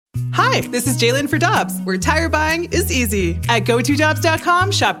Hi, this is Jalen for Dobbs, where tire buying is easy. At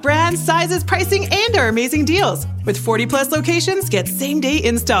GoToDobbs.com, shop brands, sizes, pricing, and our amazing deals. With 40-plus locations, get same-day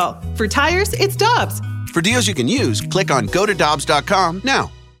install. For tires, it's Dobbs. For deals you can use, click on GoToDobbs.com now.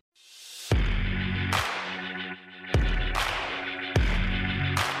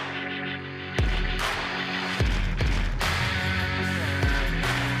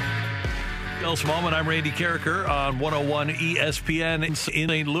 Moment. I'm Randy Carricker on 101 ESPN in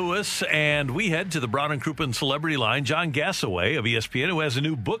St. Louis, and we head to the Brown and Crouppen Celebrity Line. John Gassaway of ESPN, who has a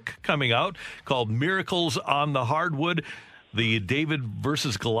new book coming out called Miracles on the Hardwood. The David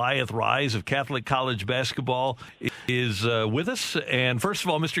versus Goliath rise of Catholic college basketball is with us. And first of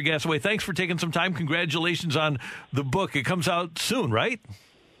all, Mr. Gassaway, thanks for taking some time. Congratulations on the book. It comes out soon, right?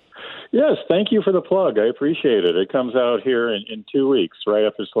 Yes, thank you for the plug. I appreciate it. It comes out here in 2 weeks, right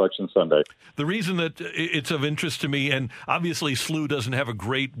after Selection Sunday. The reason that it's of interest to me, and obviously SLU doesn't have a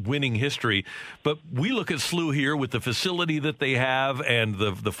great winning history, but we look at SLU here with the facility that they have and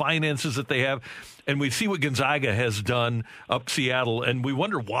the finances that they have, and we see what Gonzaga has done up Seattle, and we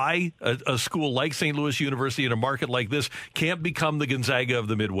wonder why a school like St. Louis University in a market like this can't become the Gonzaga of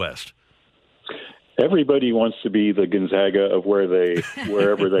the Midwest. Everybody wants to be the Gonzaga of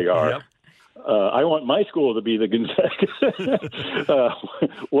wherever they are. Yep. I want my school to be the Gonzaga.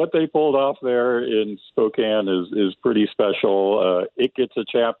 What they pulled off there in Spokane is pretty special. It gets a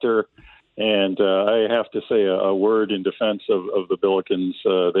chapter, and I have to say a word in defense of the Billikens.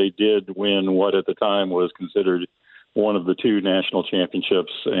 They did win what at the time was considered one of the two national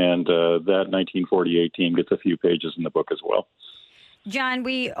championships, and that 1948 team gets a few pages in the book as well. John,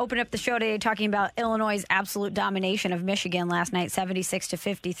 we opened up the show today talking about Illinois' absolute domination of Michigan last night,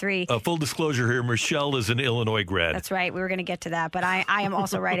 76-53. Full disclosure here, Michelle is an Illinois grad. That's right. We were going to get to that, but I am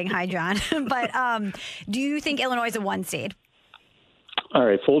also writing. Hi, John. But do you think Illinois is a 1 seed? All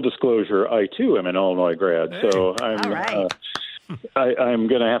right. Full disclosure, I, too, am an Illinois grad. Hey. So I'm all right. I'm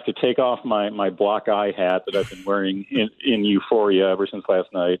going to have to take off my block eye hat that I've been wearing in euphoria ever since last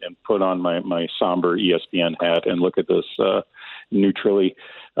night and put on my somber ESPN hat and look at this neutrally.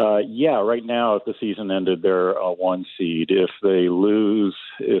 Right now, if the season ended, they're a 1 seed. If they lose,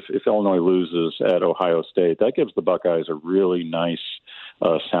 if Illinois loses at Ohio State, that gives the Buckeyes a really nice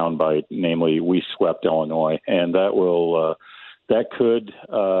soundbite, namely, we swept Illinois, and that will that could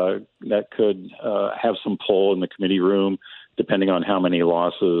have some pull in the committee room, depending on how many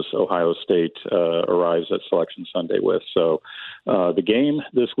losses Ohio State arrives at Selection Sunday with. So the game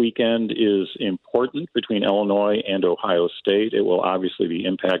this weekend is important between Illinois and Ohio State. It will obviously be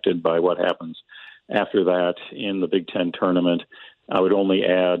impacted by what happens after that in the Big Ten tournament. I would only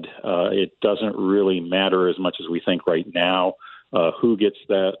add it doesn't really matter as much as we think right now who gets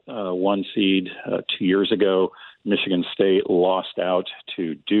that 1 seed. 2 years ago, Michigan State lost out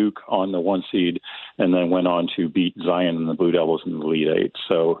to Duke on the 1 seed and then went on to beat Zion and the Blue Devils in the Elite Eight.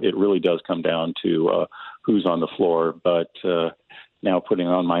 So it really does come down to who's on the floor. But now putting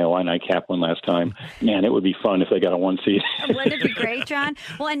on my Illini cap one last time, man, it would be fun if they got a 1 seed. Wouldn't it be great, John?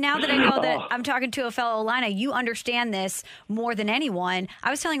 Well, and now that I know that I'm talking to a fellow Illini, you understand this more than anyone. I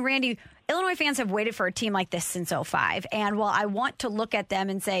was telling Randy, Illinois fans have waited for a team like this since 2005. And while I want to look at them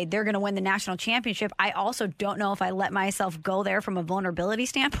and say they're going to win the national championship, I also don't know if I let myself go there from a vulnerability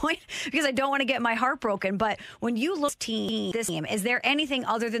standpoint because I don't want to get my heart broken. But when you look at this team, is there anything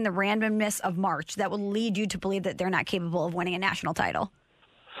other than the randomness of March that would lead you to believe that they're not capable of winning a national title?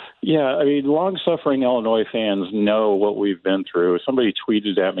 Yeah, I mean, long-suffering Illinois fans know what we've been through. Somebody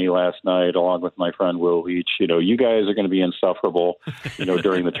tweeted at me last night, along with my friend Will Leach, you guys are going to be insufferable,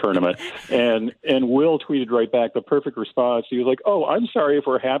 during the tournament. And Will tweeted right back the perfect response. He was like, "Oh, I'm sorry if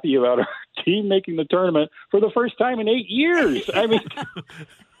we're happy about our team making the tournament for the first time in 8 years." I mean,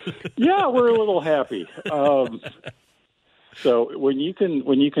 yeah, we're a little happy. So when you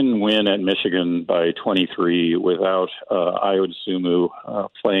can win at Michigan by 23 without Ayo Dosunmu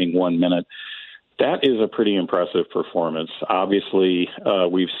playing 1 minute, that is a pretty impressive performance. Obviously,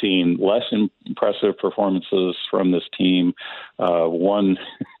 we've seen less impressive performances from this team. One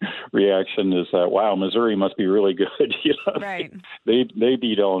reaction is that, wow, Missouri must be really good. Right. They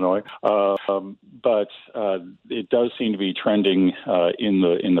beat Illinois, but it does seem to be trending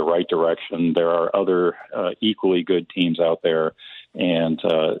in the right direction. There are other equally good teams out there, and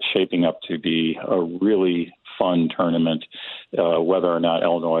shaping up to be a really fun tournament, whether or not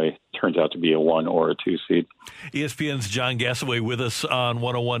Illinois turns out to be a 1 or a 2 seed. ESPN's John Gassaway with us on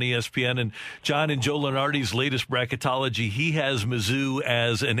 101 ESPN. And John, in Joe Lunardi's latest bracketology, he has Mizzou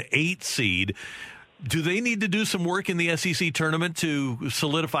as an 8 seed. Do they need to do some work in the SEC tournament to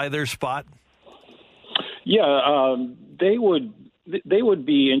solidify their spot? Yeah, they would they would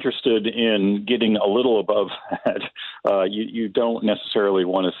be interested in getting a little above that. You don't necessarily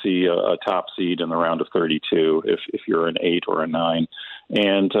want to see a top seed in the round of 32 if you're an 8 or a 9.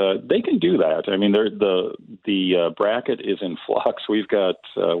 And they can do that. I mean, the bracket is in flux. We've got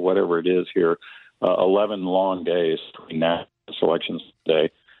whatever it is here, 11 long days between that selections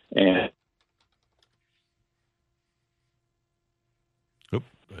day. And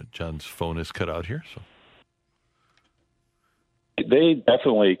John's phone is cut out here, so. They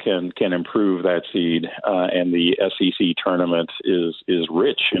definitely can improve that seed, and the SEC tournament is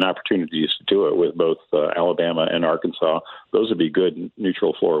rich in opportunities to do it with both Alabama and Arkansas. Those would be good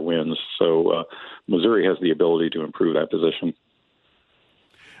neutral floor wins. So Missouri has the ability to improve that position.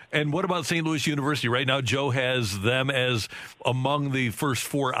 And what about St. Louis University? Right now, Joe has them as among the first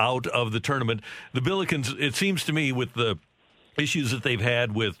 4 out of the tournament. The Billikens, it seems to me, with the issues that they've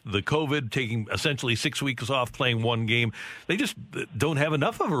had with the COVID, taking essentially 6 weeks off, playing one game, they just don't have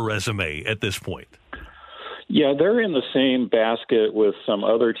enough of a resume at this point. Yeah, they're in the same basket with some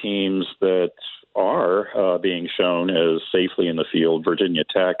other teams that are being shown as safely in the field. Virginia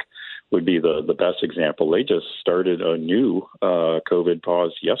Tech would be the best example. They just started a new COVID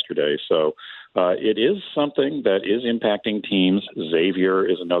pause yesterday. So it is something that is impacting teams. Xavier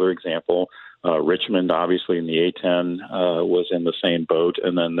is another example. Richmond, obviously, in the A-10 was in the same boat,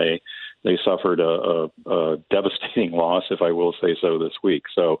 and then they suffered a devastating loss, if I will say so, this week.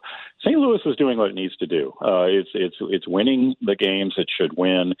 So St. Louis is doing what it needs to do. It's winning the games it should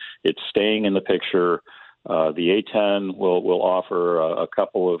win. It's staying in the picture. The A-10 will offer a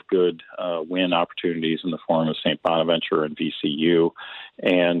couple of good win opportunities in the form of St. Bonaventure and VCU.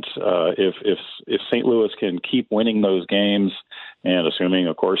 And if St. Louis can keep winning those games, and assuming,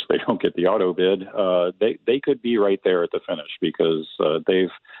 of course, they don't get the auto bid, they could be right there at the finish because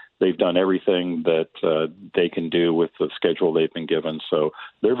they've done everything that they can do with the schedule they've been given. So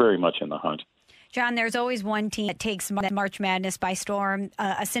they're very much in the hunt. John, there's always one team that takes March Madness by storm,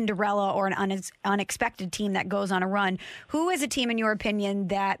 a Cinderella or an unexpected team that goes on a run. Who is a team, in your opinion,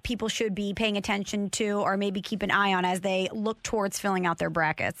 that people should be paying attention to or maybe keep an eye on as they look towards filling out their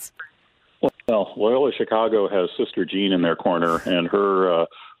brackets? Well, Loyola Chicago has Sister Jean in their corner, and her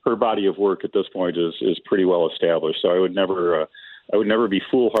body of work at this point is pretty well established. So I would never be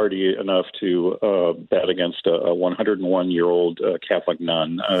foolhardy enough to bet against a 101-year-old Catholic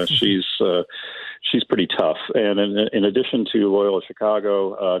nun. She's pretty tough. And in addition to Loyola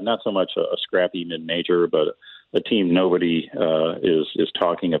Chicago, not so much a scrappy mid-major, but a team nobody is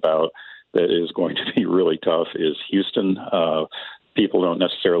talking about that is going to be really tough is Houston. People don't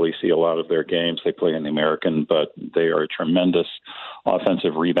necessarily see a lot of their games. They play in the American, but they are a tremendous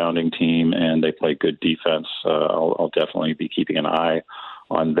offensive rebounding team, and they play good defense. I'll definitely be keeping an eye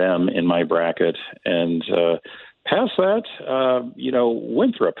on them in my bracket. And past that,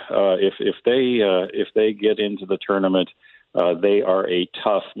 Winthrop, if they get into the tournament, they are a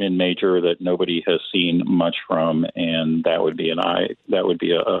tough mid-major that nobody has seen much from, and that would be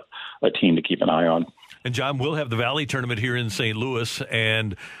a team to keep an eye on. And, John, we'll have the Valley Tournament here in St. Louis,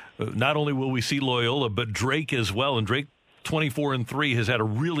 and not only will we see Loyola, but Drake as well. And Drake, 24-3, has had a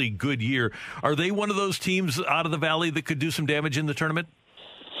really good year. Are they one of those teams out of the Valley that could do some damage in the tournament?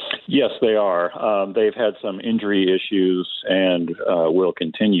 Yes, they are. They've had some injury issues and will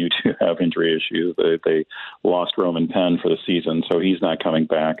continue to have injury issues. They lost Roman Penn for the season, so he's not coming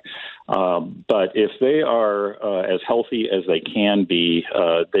back. But if they are as healthy as they can be,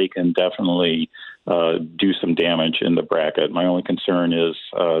 they can definitely do some damage in the bracket. My only concern is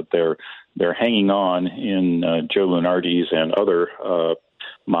they're hanging on in Joe Lunardi's and other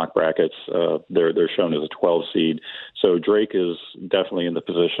mock brackets. They're shown as a 12 seed. So Drake is definitely in the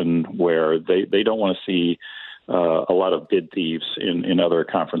position where they don't want to see a lot of bid thieves in other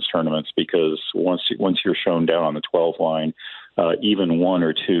conference tournaments, because once you're shown down on the 12 line, even one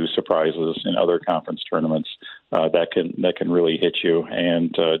or two surprises in other conference tournaments that can really hit you.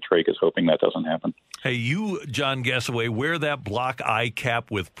 And Drake is hoping that doesn't happen. Hey, you, John Gassaway, wear that block eye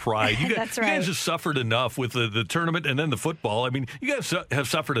cap with pride. That's right. You guys have suffered enough with the tournament and then the football. I mean, you guys have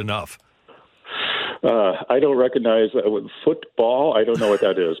suffered enough. I don't recognize football. I don't know what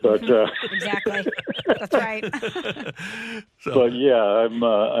that is, but exactly, that's right. But yeah,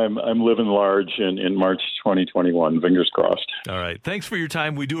 I'm living large in March 2021. Fingers crossed. All right, thanks for your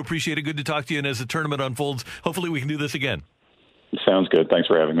time. We do appreciate it. Good to talk to you. And as the tournament unfolds, hopefully we can do this again. Sounds good. Thanks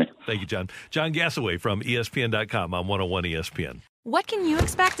for having me. Thank you, John. John Gassaway from ESPN.com on 101 ESPN. What can you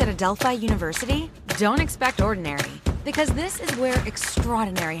expect at Adelphi University? Don't expect ordinary, because this is where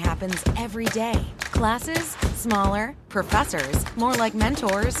extraordinary happens every day. Classes, smaller. Professors, more like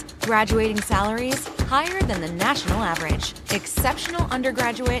mentors. Graduating salaries, higher than the national average. Exceptional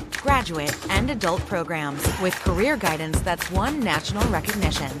undergraduate, graduate, and adult programs with career guidance that's won national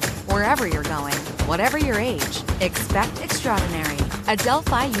recognition. Wherever you're going, whatever your age, expect extraordinary.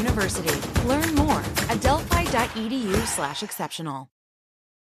 Adelphi University. Learn more at adelphi.edu/exceptional.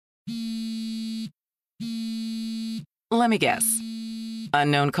 Let me guess.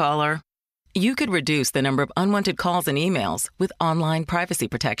 Unknown caller? You could reduce the number of unwanted calls and emails with online privacy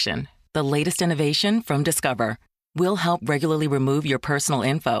protection. The latest innovation from Discover will help regularly remove your personal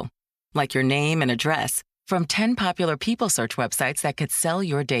info, like your name and address, from 10 popular people search websites that could sell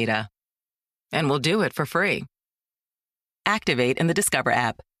your data. And we'll do it for free. Activate in the Discover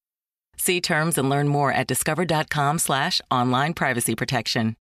app. See terms and learn more at discover.com/online privacy protection.